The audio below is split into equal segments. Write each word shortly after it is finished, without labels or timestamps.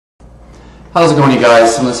How's it going, you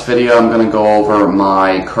guys? So in this video I'm going to go over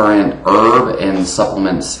my current herb and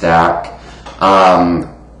supplement stack.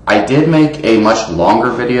 I did make a much longer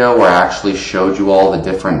video where I actually showed you all the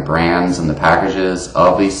different brands and the packages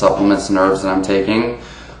of these supplements and herbs that I'm taking,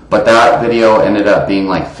 but that video ended up being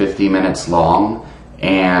like 50 minutes long,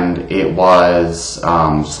 and it was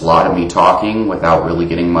just a lot of me talking without really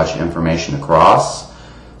getting much information across.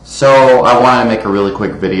 So I wanted to make a really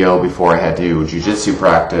quick video before I head to jiu-jitsu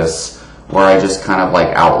practice where I just kind of like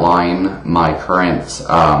outline my current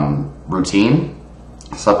routine,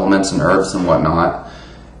 supplements and herbs and whatnot,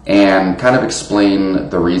 and kind of explain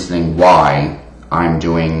the reasoning why I'm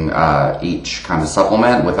doing each kind of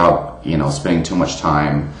supplement without, spending too much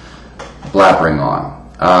time blabbering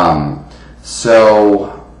on.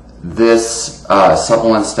 So this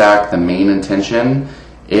supplement stack, the main intention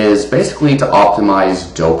is basically to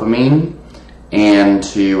optimize dopamine and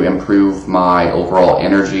to improve my overall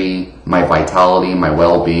energy, my vitality, my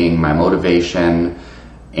well-being, my motivation,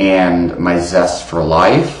 and my zest for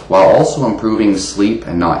life, while also improving sleep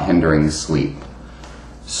and not hindering sleep.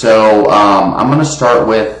 So I'm going to start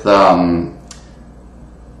with the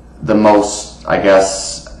most, I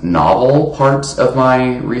guess, novel parts of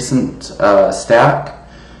my recent stack.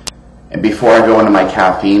 And before I go into my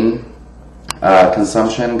caffeine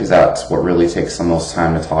consumption, because that's what really takes the most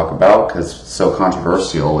time to talk about, because it's so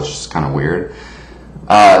controversial, which is kind of weird.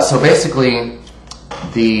 So basically,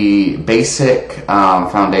 the basic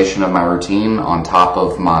foundation of my routine on top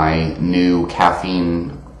of my new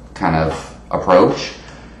caffeine kind of approach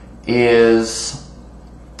is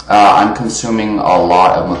I'm consuming a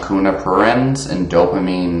lot of mucuna prurins and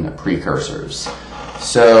dopamine precursors.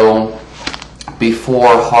 So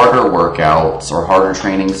before harder workouts or harder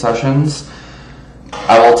training sessions,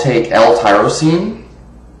 I will take L-tyrosine,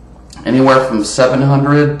 anywhere from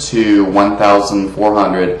 700 to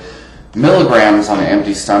 1,400 milligrams on an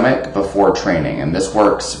empty stomach before training. And this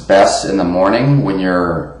works best in the morning when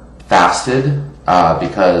you're fasted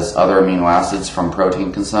because other amino acids from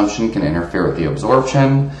protein consumption can interfere with the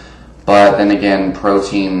absorption. But then again,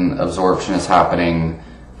 protein absorption is happening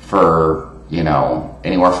for,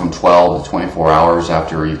 anywhere from 12 to 24 hours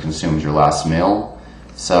after you consumed your last meal.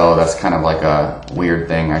 So that's kind of like a weird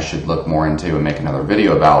thing I should look more into and make another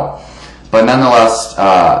video about. But nonetheless,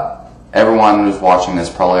 everyone who's watching this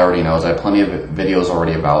probably already knows I have plenty of videos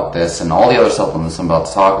already about this and all the other supplements I'm about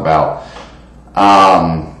to talk about.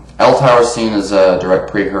 L-tyrosine is a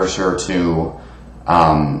direct precursor to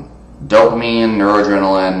dopamine,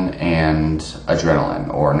 noradrenaline, and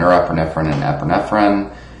adrenaline, or norepinephrine and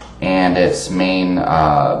epinephrine. And its main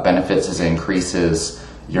benefits is it increases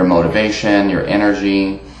your motivation, your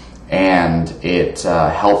energy, and it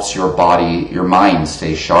helps your mind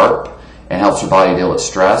stay sharp, and helps your body deal with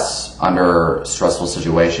stress under stressful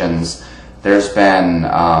situations. There's been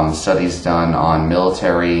studies done on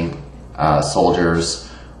military soldiers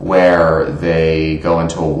where they go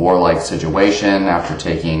into a warlike situation after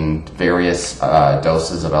taking various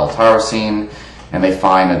doses of L-tyrosine, and they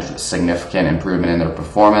find a significant improvement in their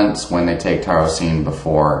performance when they take tyrosine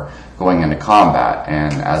before going into combat.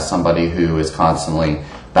 And as somebody who is constantly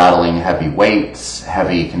battling heavy weights,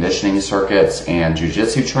 heavy conditioning circuits, and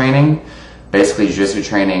jiu-jitsu training, basically jiu-jitsu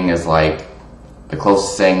training is like the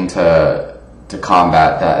closest thing to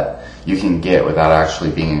combat that you can get without actually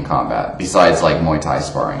being in combat, besides like Muay Thai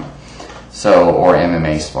sparring, or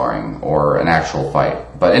MMA sparring, or an actual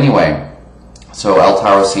fight. But anyway, so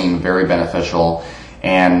L-tyrosine, very beneficial.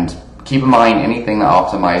 And keep in mind, anything that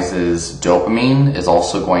optimizes dopamine is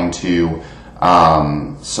also going to,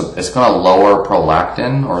 it's going to lower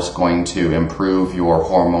prolactin, or it's going to improve your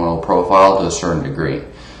hormonal profile to a certain degree.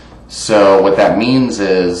 So what that means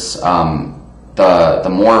is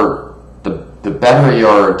the better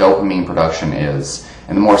your dopamine production is,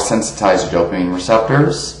 and the more sensitized your dopamine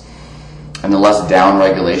receptors, and the less down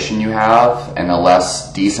regulation you have, and the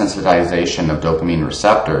less desensitization of dopamine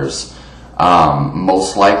receptors,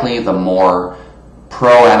 most likely the more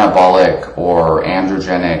pro-anabolic or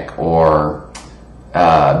androgenic or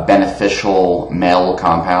beneficial male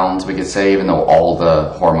compounds, we could say, even though all the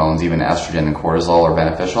hormones, even estrogen and cortisol, are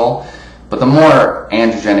beneficial. But the more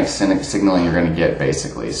androgenic signaling you're going to get,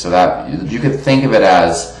 basically. So that you could think of it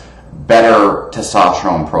as better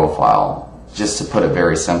testosterone profile, just to put it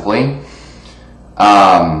very simply.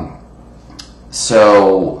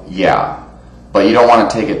 So yeah, but you don't want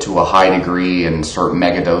to take it to a high degree and start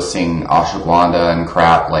megadosing ashwagandha and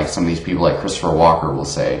crap like some of these people like Christopher Walker will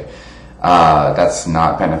say. That's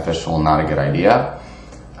not beneficial, not a good idea.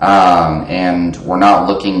 And we're not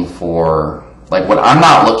looking for, I'm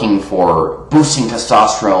not looking for boosting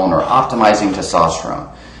testosterone or optimizing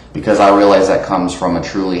testosterone. because I realize that comes from a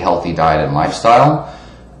truly healthy diet and lifestyle,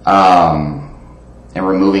 and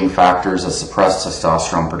removing factors that suppress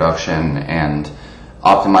testosterone production and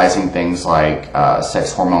optimizing things like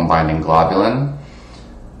sex hormone binding globulin.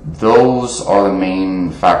 Those are the main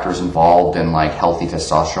factors involved in like healthy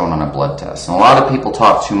testosterone on a blood test. And a lot of people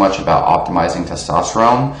talk too much about optimizing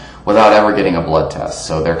testosterone without ever getting a blood test.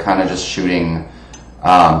 So they're kind of just shooting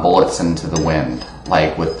bullets into the wind.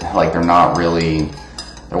 They're not really,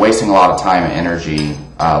 they're wasting a lot of time and energy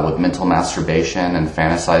with mental masturbation and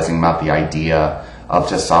fantasizing about the idea of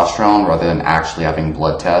testosterone rather than actually having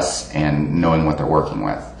blood tests and knowing what they're working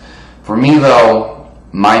with. For me though,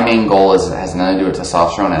 my main goal has nothing to do with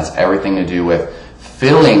testosterone. It has everything to do with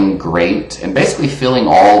feeling great and basically feeling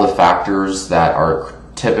all the factors that are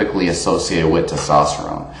typically associated with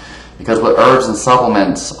testosterone. Because with herbs and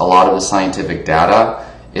supplements, a lot of the scientific data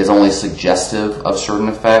is only suggestive of certain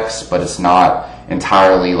effects, but it's not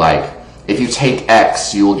entirely like, if you take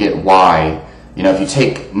X, you will get Y. You know, if you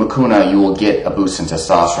take mucuna, you will get a boost in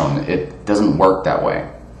testosterone. It doesn't work that way,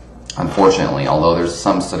 unfortunately, although there's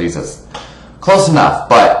some studies that's close enough.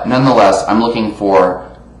 But nonetheless, I'm looking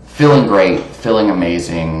for feeling great, feeling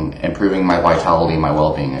amazing, improving my vitality, my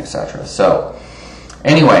well-being, etc. So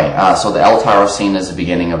anyway, so the L-tyrosine is the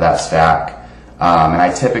beginning of that stack. And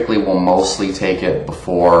I typically will mostly take it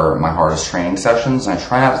before my hardest training sessions. And I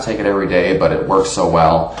try not to take it every day, but it works so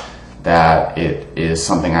well that it is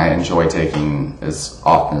something I enjoy taking as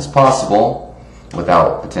often as possible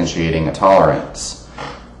without potentiating a tolerance.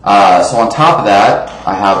 So on top of that,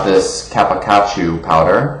 I have this Capacachu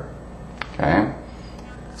powder. Okay.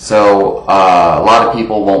 So a lot of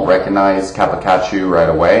people won't recognize Capacachu right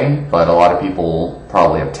away, but a lot of people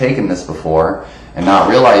probably have taken this before and not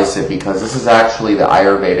realized it, because this is actually the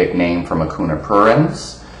Ayurvedic name for Mucuna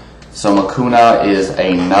prurens. So mucuna is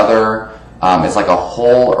another, it's like a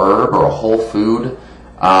whole herb or a whole food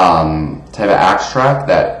type of extract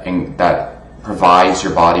that provides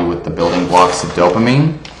your body with the building blocks of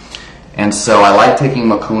dopamine. And so I like taking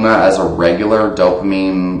mucuna as a regular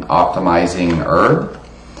dopamine optimizing herb.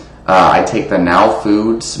 I take the Now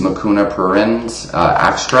Foods Mucuna prurens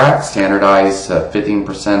extract, standardized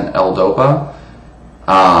 15% L-Dopa.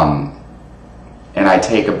 And I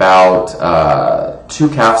take about 2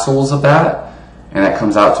 capsules of that, and that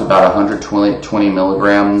comes out to about 120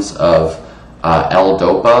 milligrams of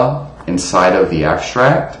L-Dopa inside of the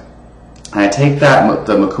extract. And I take the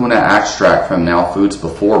mucuna extract from Now Foods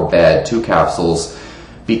before bed, 2 capsules,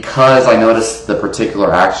 because I noticed the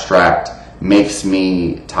particular extract makes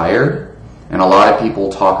me tired. And a lot of people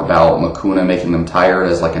talk about mucuna making them tired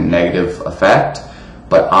as like a negative effect,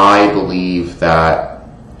 but I believe that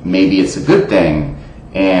maybe it's a good thing,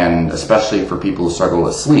 and especially for people who struggle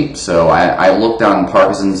with sleep. So I looked on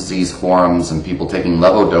Parkinson's disease forums and people taking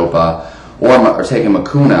levodopa or taking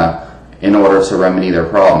mucuna in order to remedy their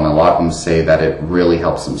problem. A lot of them say that it really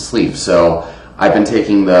helps them sleep. So I've been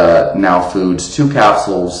taking the Now Foods 2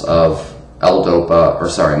 capsules of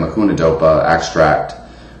mucuna dopa extract,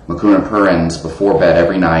 mucuna prurens, before bed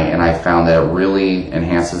every night, and I found that it really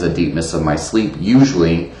enhances the deepness of my sleep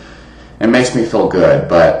usually. It makes me feel good,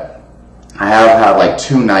 but I have had like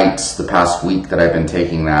 2 nights the past week that I've been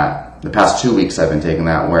taking that, the past 2 weeks I've been taking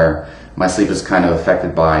that, where my sleep is kind of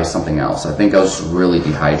affected by something else. I think I was really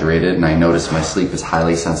dehydrated, and I noticed my sleep is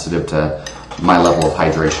highly sensitive to my level of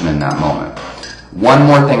hydration in that moment. One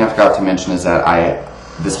more thing I forgot to mention is that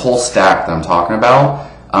this whole stack that I'm talking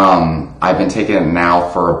about, I've been taking it now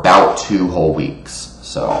for about 2 whole weeks.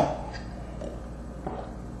 So,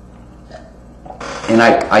 and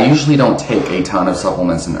I usually don't take a ton of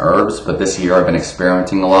supplements and herbs, but this year I've been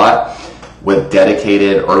experimenting a lot with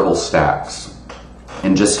dedicated herbal stacks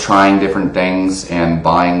and just trying different things and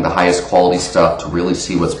buying the highest quality stuff to really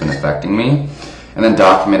see what's been affecting me, and then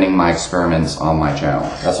documenting my experiments on my channel.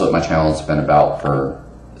 That's what my channel has been about for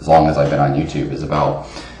as long as I've been on YouTube, is about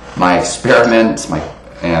my experiments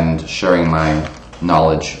and sharing my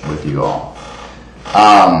knowledge with you all.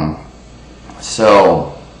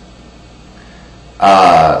 So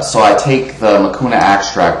I take the mucuna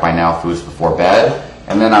extract by Now Foods before bed,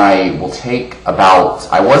 and then I will take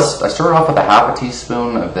about, I started off with a half a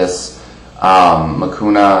teaspoon of this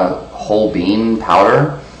mucuna whole bean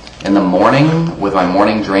powder in the morning with my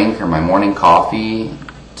morning drink or my morning coffee.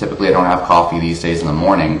 Typically I don't have coffee these days in the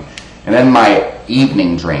morning. And then my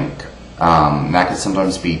evening drink, that could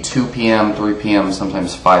sometimes be 2 p.m., 3 p.m.,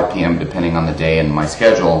 sometimes 5 p.m. depending on the day and my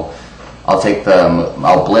schedule. I'll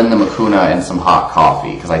blend the mucuna in some hot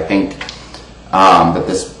coffee, because I think that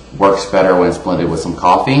this works better when it's blended with some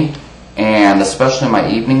coffee. And especially my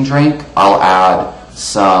evening drink, I'll add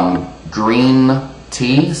some green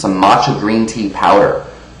tea, some matcha green tea powder,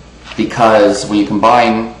 because when you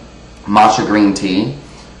combine matcha green tea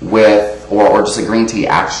with, or just a green tea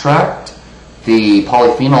extract, the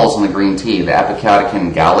polyphenols in the green tea, the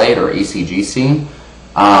epicatechin gallate or ECGC,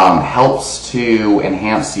 helps to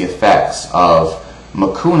enhance the effects of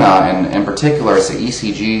mucuna, and in particular it's the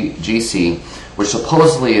ECGC, which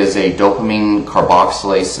supposedly is a dopamine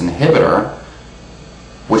carboxylase inhibitor,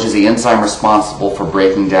 which is the enzyme responsible for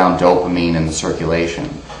breaking down dopamine in the circulation.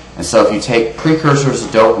 And so if you take precursors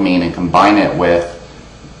of dopamine and combine it with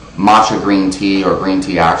matcha green tea or green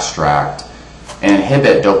tea extract and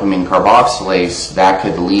inhibit dopamine carboxylase, that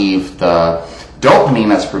could leave the dopamine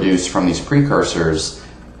that's produced from these precursors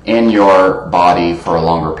in your body for a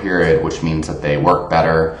longer period, which means that they work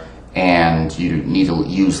better and you need to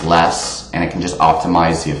use less, and it can just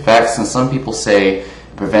optimize the effects. And some people say it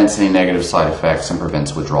prevents any negative side effects and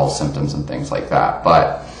prevents withdrawal symptoms and things like that.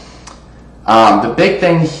 But the big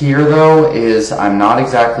thing here, though, is I'm not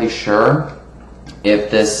exactly sure if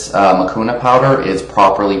this mucuna powder is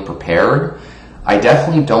properly prepared. I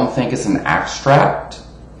definitely don't think it's an extract.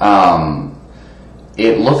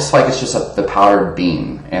 It looks like it's just the powdered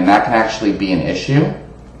bean, and that can actually be an issue,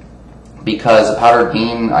 because the powdered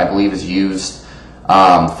bean, I believe, is used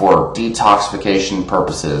for detoxification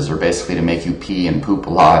purposes, or basically to make you pee and poop a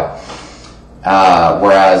lot.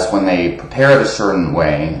 Whereas when they prepare it a certain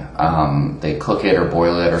way, they cook it or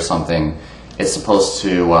boil it or something, it's supposed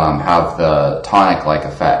to have the tonic-like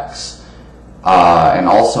effects. And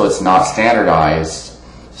also it's not standardized,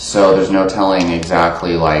 so there's no telling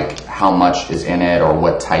exactly like how much is in it or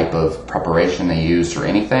what type of preparation they used or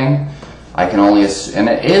anything. I can only assume, and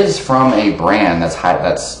it is from a brand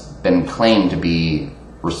that's been claimed to be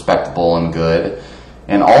respectable and good,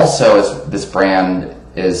 and also this brand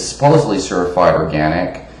is supposedly certified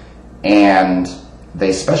organic, and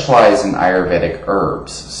they specialize in Ayurvedic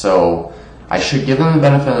herbs, so I should give them the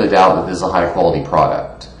benefit of the doubt that this is a high quality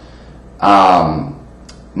product.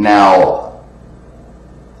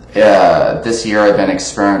 This year I've been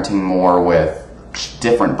experimenting more with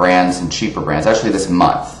different brands and cheaper brands. Actually, this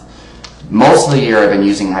month, most of the year I've been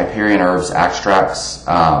using Hyperion Herbs extracts,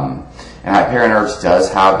 and Hyperion Herbs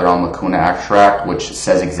does have their own mucuna extract, which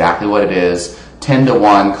says exactly what it is: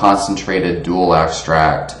 10-to-1 concentrated dual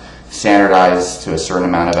extract, standardized to a certain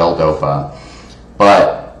amount of L-Dopa.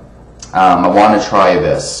 But I want to try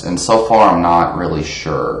this, and so far I'm not really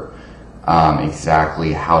sure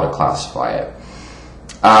exactly how to classify it.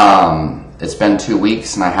 It's been 2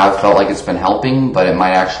 weeks, and I have felt like it's been helping, but it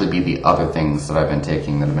might actually be the other things that I've been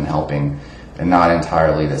taking that have been helping, and not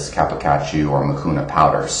entirely this Capicachu or mucuna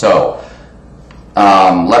powder. So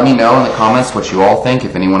let me know in the comments what you all think,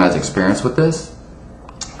 if anyone has experience with this.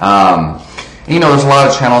 You know, there's a lot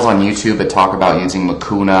of channels on YouTube that talk about using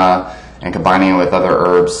mucuna and combining it with other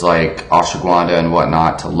herbs like ashwagandha and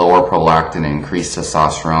whatnot to lower prolactin and increase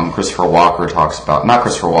testosterone. Christopher Walker talks about, not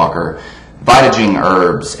Christopher Walker, Vitaging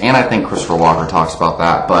herbs, and I think Christopher Walker talks about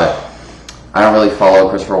that, but I don't really follow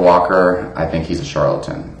Christopher Walker. I think he's a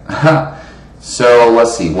charlatan. So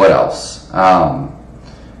let's see, what else?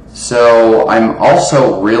 So I'm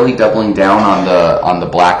also really doubling down on the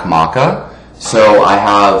black maca. So I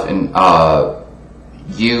have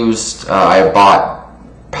I bought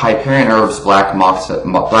Hyperion Herbs black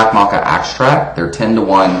maca extract. They're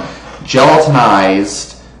 10-to-1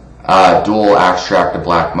 gelatinized dual extract of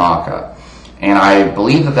black maca. And I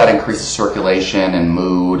believe that increases circulation and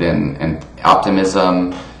mood and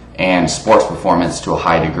optimism and sports performance to a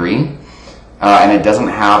high degree. And it doesn't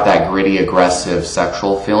have that gritty, aggressive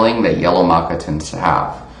sexual feeling that yellow maca tends to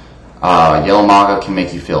have. Yellow maca can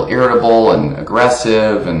make you feel irritable and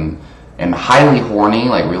aggressive and highly horny,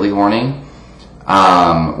 like really horny.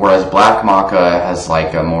 Whereas black maca has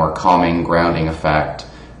like a more calming, grounding effect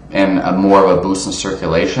and more of a boost in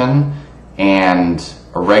circulation and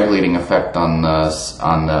a regulating effect on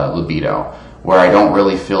the libido, where I don't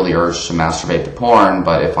really feel the urge to masturbate to porn,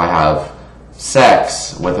 but if I have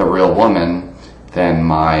sex with a real woman, then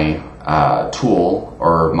my tool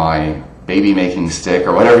or my baby making stick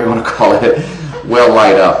or whatever you want to call it will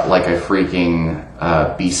light up like a freaking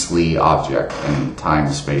beastly object in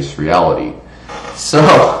time, space, reality. So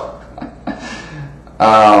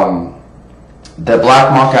the black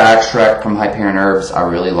maca extract from Hyperion Herbs I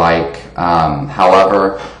really like.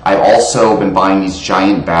 However, I've also been buying these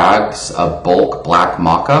giant bags of bulk black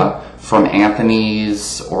maca from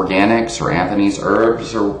Anthony's Organics or Anthony's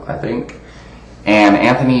Herbs, or I think. And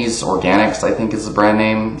Anthony's Organics, I think, is the brand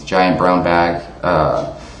name. Giant brown bag.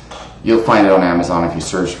 You'll find it on Amazon if you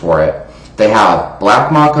search for it. They have black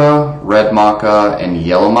maca, red maca, and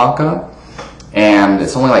yellow maca. and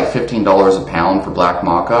it's only like $15 a pound for black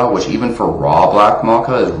maca, which even for raw black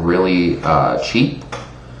maca is really cheap.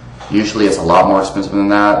 Usually it's a lot more expensive than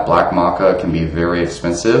that. Black maca can be very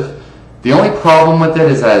expensive. The only problem with it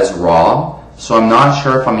is that it's raw, so I'm not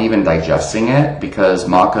sure if I'm even digesting it, because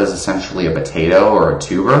maca is essentially a potato or a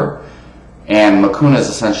tuber, and mucuna is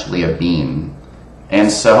essentially a bean. And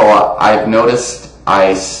so I've noticed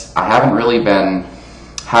I haven't really been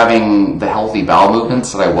having the healthy bowel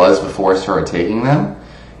movements that I was before I started taking them.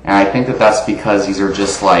 And I think that that's because these are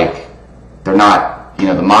just like, they're not, the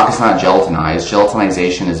maca's not gelatinized.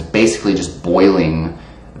 Gelatinization is basically just boiling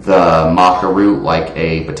the maca root like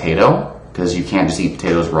a potato, because you can't just eat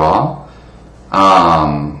potatoes raw.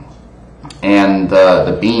 And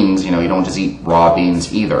the beans, you don't just eat raw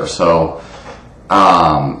beans either. So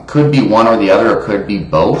could be one or the other, or could be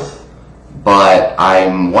both. But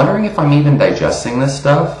I'm wondering if I'm even digesting this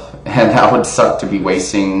stuff, and that would suck to be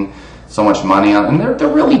wasting so much money on. And they're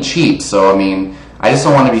really cheap, so I mean, I just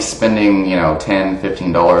don't want to be spending $10,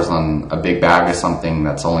 $15 on a big bag of something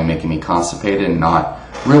that's only making me constipated and not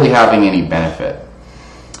really having any benefit.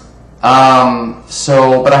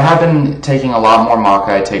 But I have been taking a lot more maca.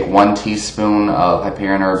 I take 1 teaspoon of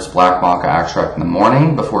Hyperion Herbs Black Maca extract in the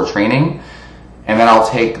morning before training, and then I'll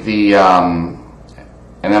take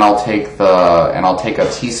I'll take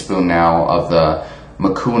a teaspoon now of the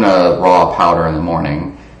mucuna raw powder in the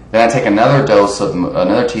morning. Then I take another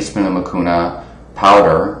teaspoon of mucuna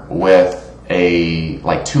powder with a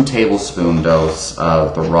 2 tablespoon dose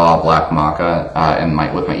of the raw black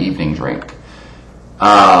maca with my evening drink.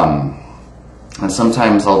 And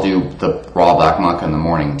sometimes I'll do the raw black maca in the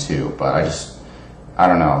morning too, but I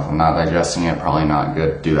don't know, if I'm not digesting it, probably not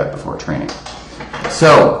good to do that before training.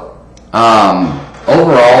 So,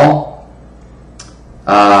 overall,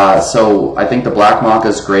 so I think the black maca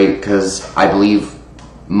is great because I believe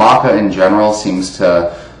maca in general seems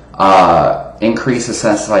to increase the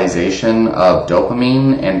sensitization of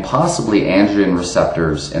dopamine and possibly androgen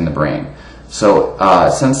receptors in the brain. So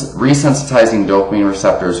since resensitizing dopamine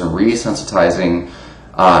receptors and resensitizing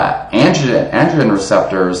androgen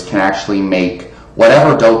receptors can actually make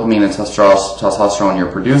whatever dopamine and testosterone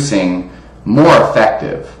you're producing more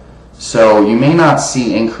effective. So you may not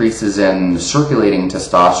see increases in circulating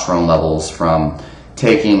testosterone levels from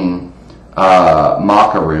taking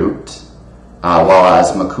maca root,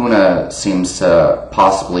 whereas mucuna seems to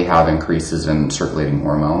possibly have increases in circulating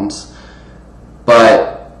hormones.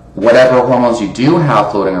 But whatever hormones you do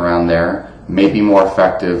have floating around there may be more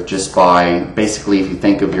effective just by, basically, if you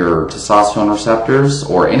think of your testosterone receptors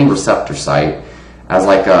or any receptor site as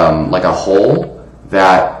like a hole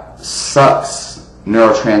that sucks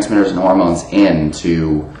neurotransmitters and hormones in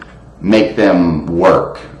to make them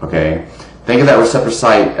work, okay? Think of that receptor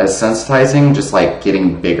site as sensitizing, just like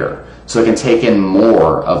getting bigger. So it can take in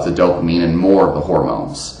more of the dopamine and more of the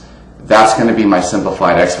hormones. That's going to be my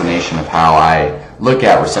simplified explanation of how I look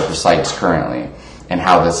at receptor sites currently and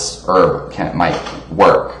how this herb might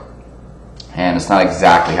work. And it's not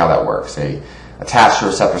exactly how that works. They attach to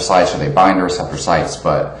receptor sites or they bind to receptor sites,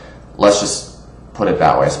 but let's just put it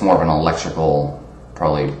that way. It's more of an electrical,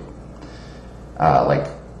 probably like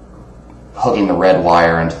hooking the red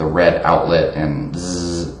wire into the red outlet and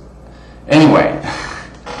zzz. Anyway,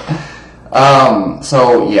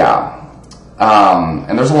 so yeah.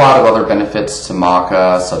 And there's a lot of other benefits to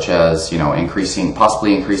maca, such as,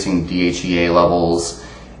 possibly increasing DHEA levels,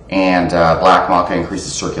 and black maca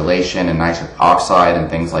increases circulation and nitric oxide and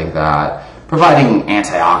things like that, providing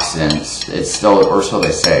antioxidants. Or so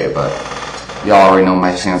they say, but y'all already know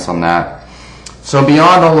my stance on that. So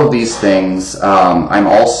beyond all of these things, I'm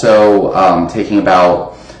also taking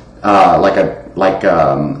about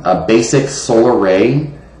a basic solar ray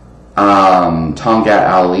Tongat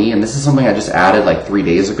Ali, and this is something I just added like 3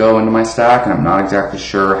 days ago into my stack, and I'm not exactly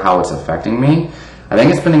sure how it's affecting me. I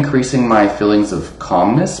think it's been increasing my feelings of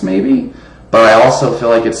calmness maybe, but I also feel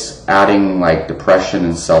like it's adding like depression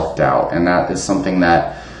and self-doubt, and that is something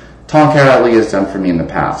that Tongat Ali has done for me in the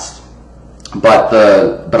past. But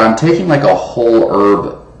I'm taking like a whole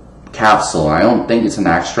herb capsule. I don't think it's an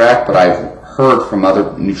extract, but I've heard from other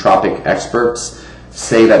nootropic experts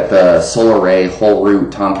say that the Solar Ray whole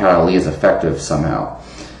root Tonkat Ali is effective somehow.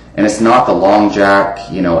 And it's not the Long Jack,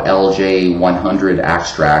 LJ 100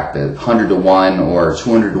 extract, the 100 to 1 or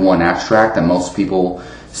 200 to 1 extract that most people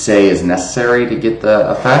say is necessary to get the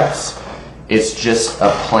effects. It's just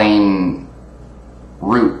a plain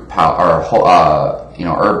root powder, or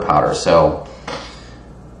herb powder. So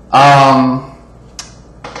I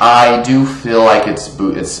do feel like it's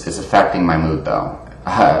affecting my mood though,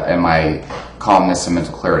 and my calmness and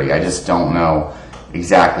mental clarity. I just don't know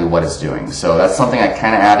exactly what it's doing. So that's something I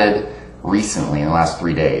kind of added recently in the last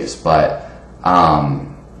 3 days, but I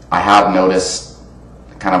have noticed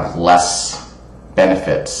kind of less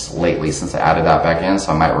benefits lately since I added that back in,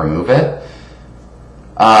 so I might remove it.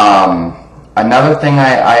 Another thing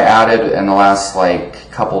I added in the last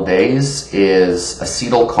like couple days is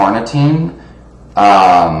acetylcarnitine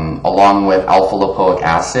along with alpha lipoic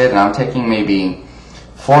acid, and I'm taking maybe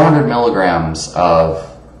 400 milligrams of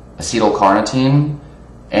acetylcarnitine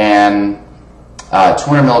and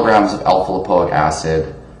 200 milligrams of alpha lipoic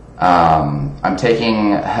acid. I'm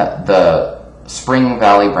taking the Spring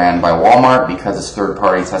Valley brand by Walmart because it's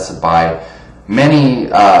third-party tested by many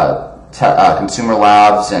consumer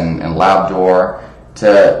labs and lab door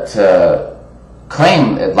to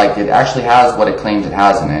claim it, like it actually has what it claims it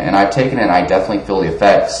has in it. And I've taken it and I definitely feel the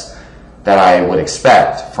effects that I would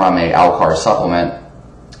expect from a Alcar supplement.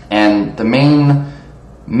 And the main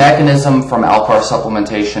mechanism from Alcar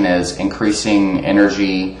supplementation is increasing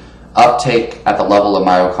energy uptake at the level of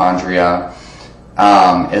mitochondria,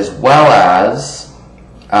 as well as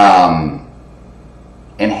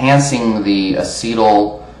enhancing the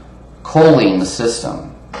acetylcholine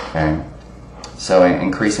system. Okay, so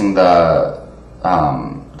increasing the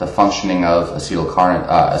functioning of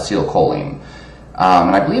acetylcholine.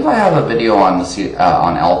 And I believe I have a video on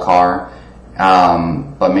Alcar,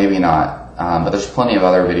 but maybe not. But there's plenty of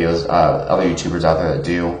other videos, other YouTubers out there that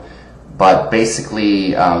do. But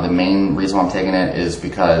basically, the main reason why I'm taking it is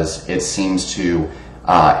because it seems to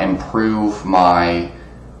improve my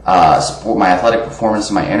athletic performance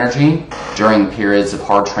and my energy during periods of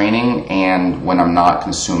hard training and when I'm not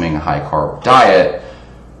consuming a high carb diet.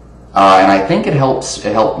 And I think it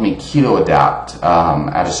helped me keto adapt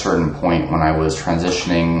at a certain point when I was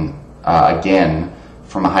transitioning again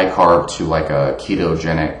from a high carb to like a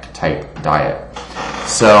ketogenic type diet.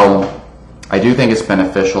 So I do think it's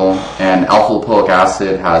beneficial, and alpha lipoic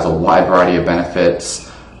acid has a wide variety of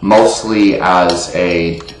benefits, mostly as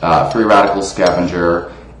a free radical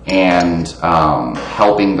scavenger and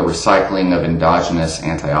helping the recycling of endogenous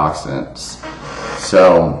antioxidants.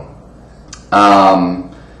 So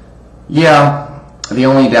yeah, the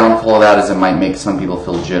only downfall of that is it might make some people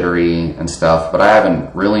feel jittery and stuff, but I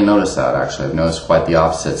haven't really noticed that actually. I've noticed quite the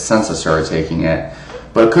opposite since I started taking it,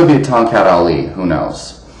 but it could be a Tomcat Ali, who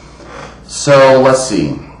knows. So let's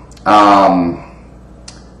see.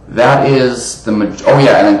 That is the oh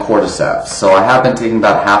yeah, and then cordyceps. So I have been taking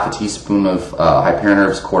about half a teaspoon of Hyperion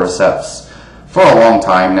Herbs cordyceps for a long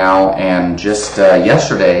time now, and just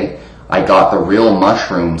yesterday I got the Real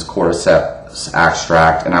Mushrooms cordyceps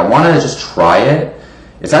extract, and I wanted to just try it.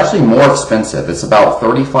 It's actually more expensive. It's about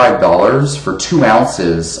 $35 for 2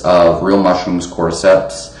 ounces of Real Mushrooms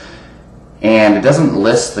cordyceps. And it doesn't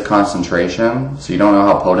list the concentration, so you don't know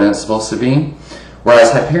how potent it's supposed to be.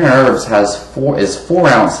 Whereas Hyperion Herbs is 4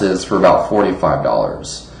 ounces for about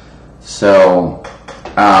 $45. So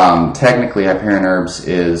technically Hyperion Herbs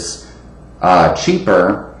is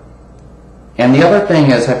cheaper. And the other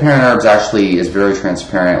thing is Hyperion Herbs actually is very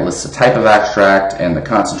transparent. It lists the type of extract and the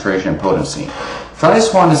concentration and potency. So I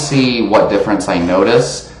just wanted to see what difference I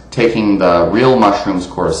notice taking the Real Mushrooms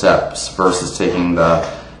cordyceps versus taking the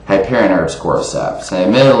Hyperion Herbs cordyceps. And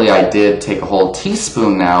admittedly, I did take a whole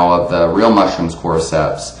teaspoon now of the Real Mushrooms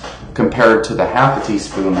cordyceps compared to the half a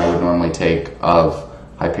teaspoon I would normally take of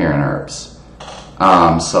Hyperion Herbs.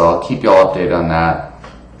 So I'll keep you all updated on that.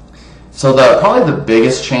 So probably the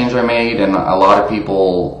biggest change I made, and a lot of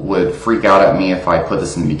people would freak out at me if I put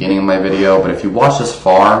this in the beginning of my video, but if you watch this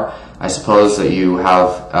far, I suppose that you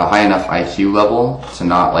have a high enough IQ level to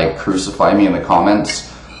not like crucify me in the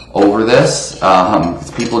comments over this,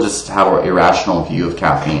 because people just have an irrational view of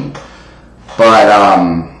caffeine. But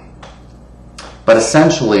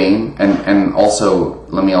essentially, and also,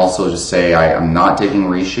 let me also just say I'm not taking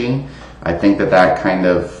reishi. I think that kind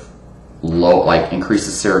of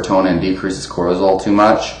increases serotonin and decreases cortisol too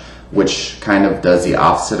much, which kind of does the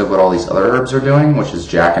opposite of what all these other herbs are doing, which is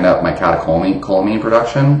jacking up my catecholamine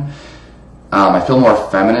production. I feel more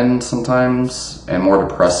feminine sometimes and more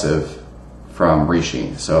depressive from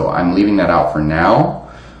reishi, so I'm leaving that out for now.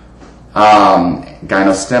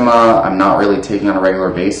 Gynostemma, I'm not really taking on a regular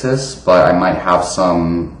basis, but I might have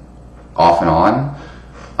some off and on.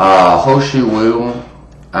 Hoshu Wu,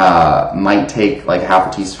 might take like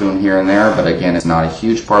half a teaspoon here and there, but again, it's not a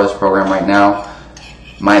huge part of this program right now.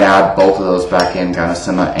 Might add both of those back in,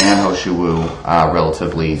 Gynostemma and Hoshu Wu,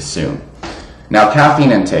 relatively soon. Now,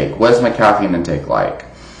 caffeine intake. What is my caffeine intake like?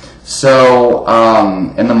 So,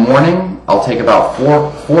 in the morning, I'll take about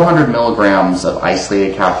 400 milligrams of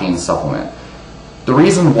isolated caffeine supplement. The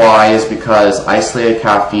reason why is because isolated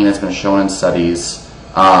caffeine has been shown in studies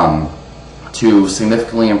to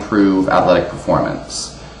significantly improve athletic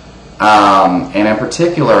performance. And in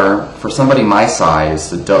particular, for somebody my size,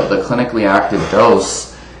 the clinically active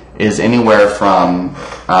dose is anywhere from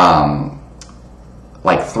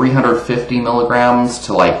like 350 milligrams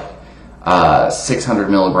to like 600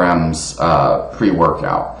 milligrams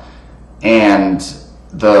pre-workout. And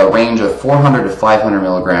the range of 400 to 500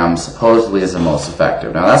 milligrams supposedly is the most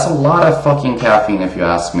effective. Now that's a lot of fucking caffeine if you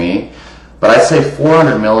ask me, but I'd say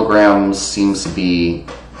 400 milligrams seems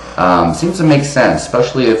to make sense,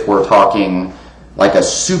 especially if we're talking like a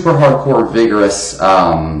super hardcore vigorous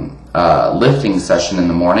lifting session in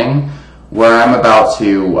the morning where I'm about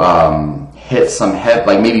to hit some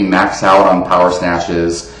like maybe max out on power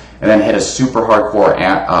snatches and then hit a super hardcore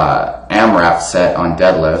AMRAP set on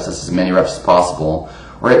deadlifts, this is as many reps as possible,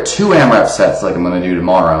 or hit 2 AMRAP sets like I'm going to do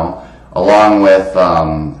tomorrow, along with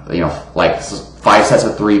like 5 sets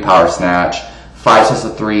of 3 power snatch, 5 sets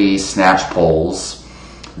of 3 snatch pulls,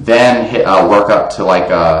 then work up to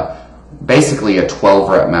like basically a 12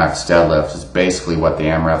 rep max deadlift is basically what the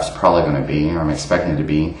AMRAP is probably going to be, or I'm expecting it to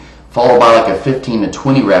be, followed by like a 15 to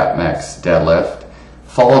 20 rep max deadlift,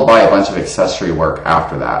 followed by a bunch of accessory work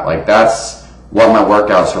after that. Like that's what my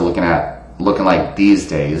workouts are looking like these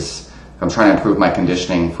days. I'm trying to improve my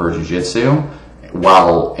conditioning for jiu-jitsu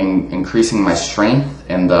while increasing my strength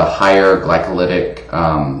in the higher glycolytic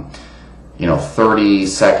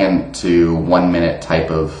 30-second to 1 minute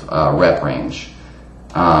type of rep range,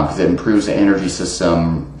 because it improves the energy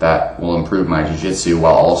system that will improve my jiu-jitsu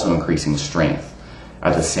while also increasing strength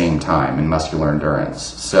at the same time and muscular endurance.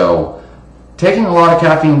 So taking a lot of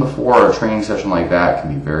caffeine before a training session like that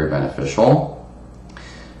can be very beneficial.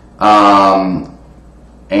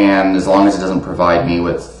 And as long as it doesn't provide me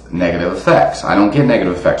with negative effects. I don't get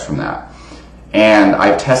negative effects from that. And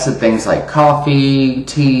I've tested things like coffee,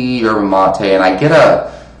 tea, yerba mate, and I get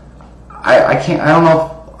I don't know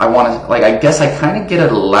if I want to, like, I guess I kind of get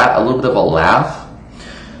a little bit of a laugh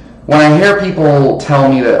when I hear people tell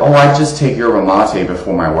me that, oh, I just take yerba mate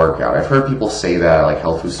before my workout. I've heard people say that at like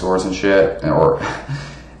health food stores and shit, and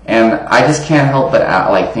I just can't help but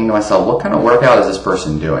think to myself, what kind of workout is this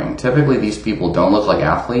person doing? Typically, these people don't look like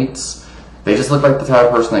athletes. They just look like the type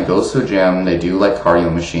of person that goes to a gym, they do like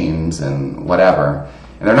cardio machines and whatever.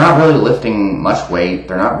 And they're not really lifting much weight.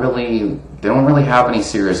 They don't really have any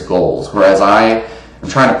serious goals. Whereas I am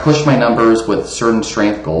trying to push my numbers with certain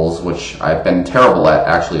strength goals, which I've been terrible at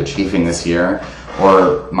actually achieving this year,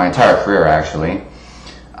 or my entire career actually.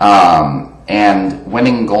 And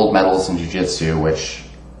winning gold medals in jiu-jitsu, which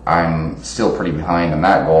I'm still pretty behind on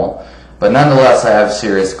that goal. But nonetheless, I have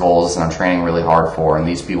serious goals and I'm training really hard for, and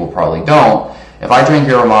these people probably don't. If I drink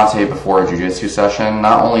yerba mate before a jiu-jitsu session,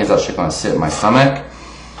 not only is that shit going to sit in my stomach,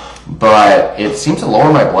 but it seems to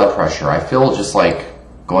lower my blood pressure. I feel just like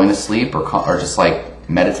going to sleep or just like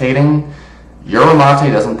meditating. Yerba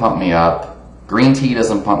mate doesn't pump me up. Green tea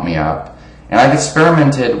doesn't pump me up. And I've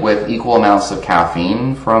experimented with equal amounts of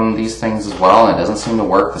caffeine from these things as well, and it doesn't seem to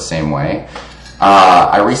work the same way.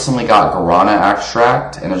 I recently got guarana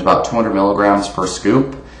extract, and there's about 200 milligrams per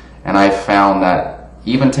scoop, and I found that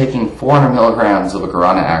even taking 400 milligrams of a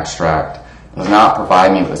guarana extract does not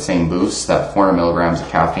provide me with the same boost that 400 milligrams of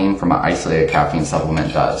caffeine from an isolated caffeine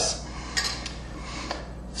supplement does.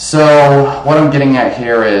 So what I'm getting at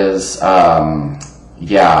here is,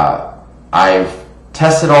 yeah, I've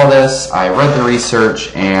tested all this, I read the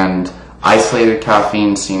research, and isolated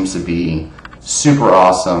caffeine seems to be super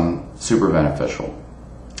awesome, super beneficial.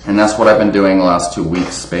 And that's what I've been doing the last 2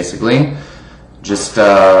 weeks, basically. Just,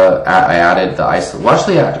 I added the isolate, well,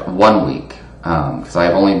 actually, 1 week, because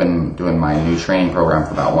I've only been doing my new training program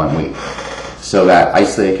for about 1 week. So that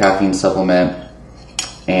isolated caffeine supplement,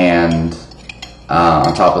 and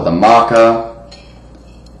on top of the maca,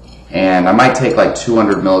 and I might take like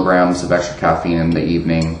 200 milligrams of extra caffeine in the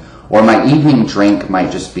evening, or my evening drink might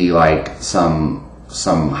just be like some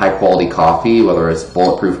high quality coffee, whether it's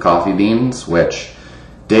bulletproof coffee beans, which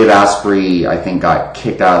Dave Asprey, I think, got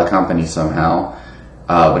kicked out of the company somehow,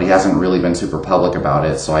 but he hasn't really been super public about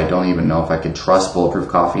it, so I don't even know if I could trust bulletproof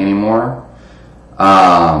coffee anymore.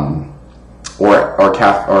 Or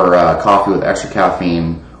coffee with extra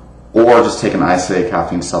caffeine, or just take an isolated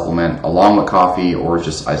caffeine supplement along with coffee, or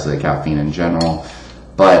just isolated caffeine in general,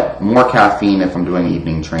 but more caffeine if I'm doing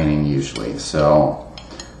evening training usually. So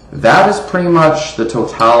that is pretty much the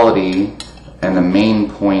totality and the main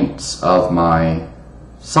points of my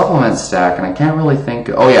supplement stack, and I can't really think,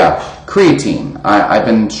 oh yeah, creatine. I've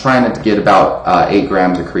been trying to get about 8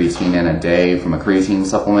 grams of creatine in a day from a creatine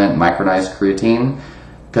supplement, micronized creatine,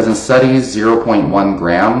 Because in studies, 0.1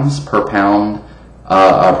 grams per pound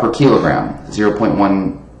per kilogram,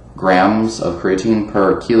 0.1 grams of creatine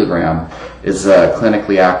per kilogram is a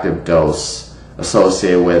clinically active dose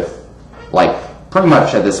associated with, like, pretty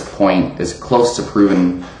much at this point as close to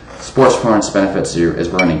proven sports performance benefits as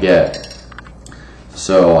we're going to get.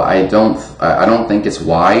 So I don't think it's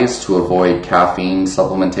wise to avoid caffeine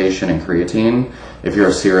supplementation and creatine if you're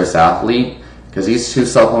a serious athlete, because these two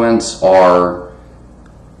supplements are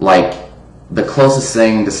like the closest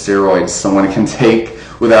thing to steroids someone can take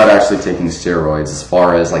without actually taking steroids as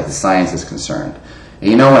far as like the science is concerned. And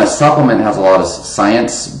you know, when a supplement has a lot of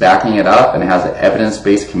science backing it up and it has an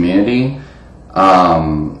evidence-based community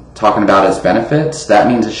talking about its benefits, that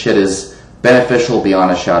means the shit is beneficial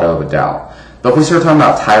beyond a shadow of a doubt. But if we start talking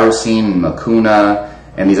about tyrosine, Mucuna,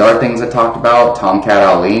 and these other things I talked about, Tomcat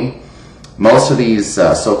Ali, most of these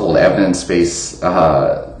so-called evidence-based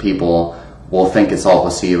people will think it's all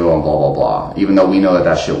placebo and blah, blah, blah, even though we know that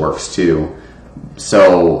that shit works too.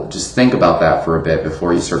 So just think about that for a bit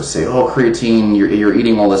before you start to say, oh, creatine, you're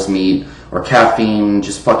eating all this meat, or caffeine,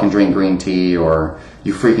 just fucking drink green tea, or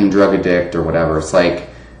you freaking drug addict, or whatever. It's like,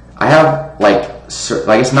 I have, like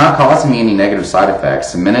it's not causing me any negative side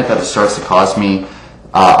effects. The minute that it starts to cause me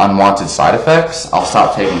unwanted side effects, I'll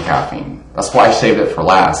stop taking caffeine. That's why I saved it for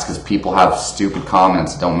last, because people have stupid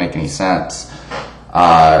comments that don't make any sense.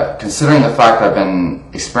 Considering the fact that I've been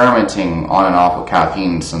experimenting on and off with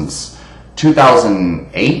caffeine since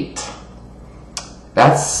 2008,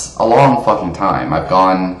 that's a long fucking time. I've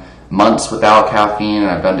gone months without caffeine,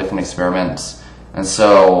 and I've done different experiments, and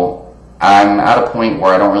so I'm at a point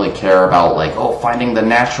where I don't really care about, like, oh, finding the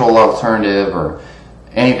natural alternative or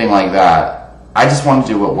anything like that. I just want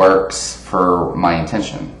to do what works for my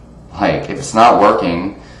intention. Like, if it's not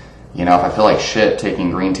working, you know, if I feel like shit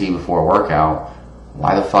taking green tea before a workout,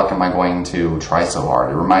 why the fuck am I going to try so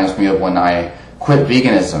hard? It reminds me of when I quit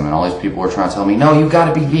veganism and all these people were trying to tell me, no, you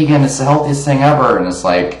gotta be vegan, it's the healthiest thing ever. And it's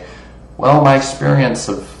like, well, my experience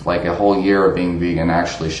of like a whole year of being vegan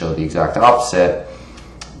actually showed the exact opposite.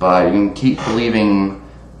 But you can keep believing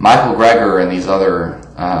Michael Greger and these other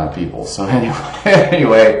people. So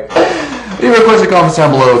anyway, leave a question, comments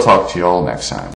down below. Talk to you all next time.